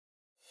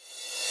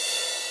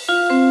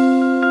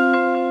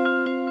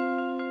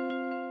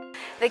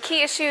The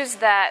key issues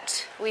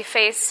that we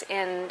face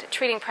in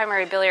treating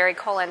primary biliary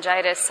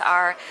cholangitis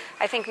are,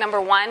 I think, number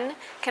one,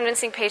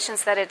 convincing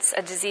patients that it's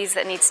a disease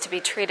that needs to be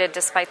treated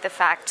despite the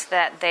fact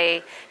that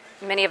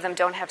many of them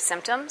don't have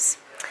symptoms.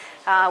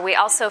 We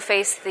also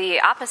face the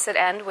opposite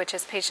end, which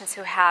is patients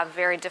who have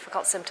very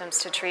difficult symptoms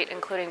to treat,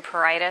 including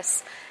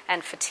pruritus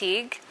and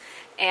fatigue.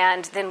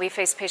 And then we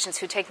face patients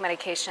who take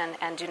medication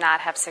and do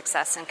not have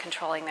success in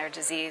controlling their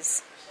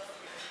disease.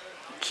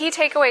 Key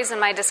takeaways in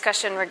my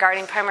discussion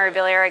regarding primary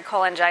biliary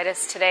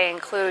cholangitis today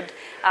include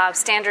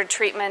standard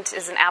treatment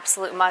is an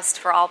absolute must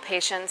for all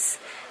patients,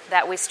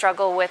 that we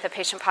struggle with a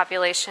patient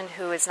population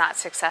who is not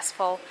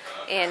successful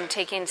in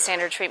taking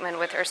standard treatment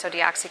with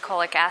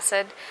ursodeoxycholic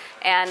acid,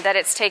 and that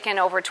it's taken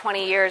over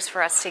 20 years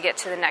for us to get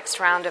to the next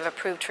round of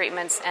approved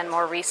treatments and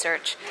more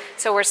research.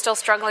 So we're still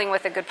struggling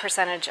with a good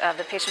percentage of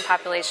the patient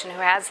population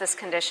who has this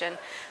condition,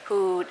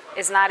 who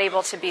is not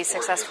able to be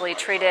successfully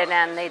treated,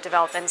 and they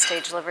develop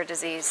end-stage liver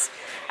disease.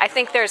 I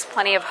think there's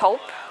plenty of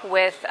hope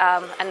with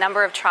a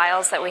number of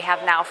trials that we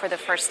have now for the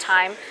first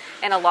time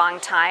in a long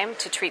time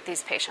to treat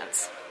these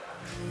patients.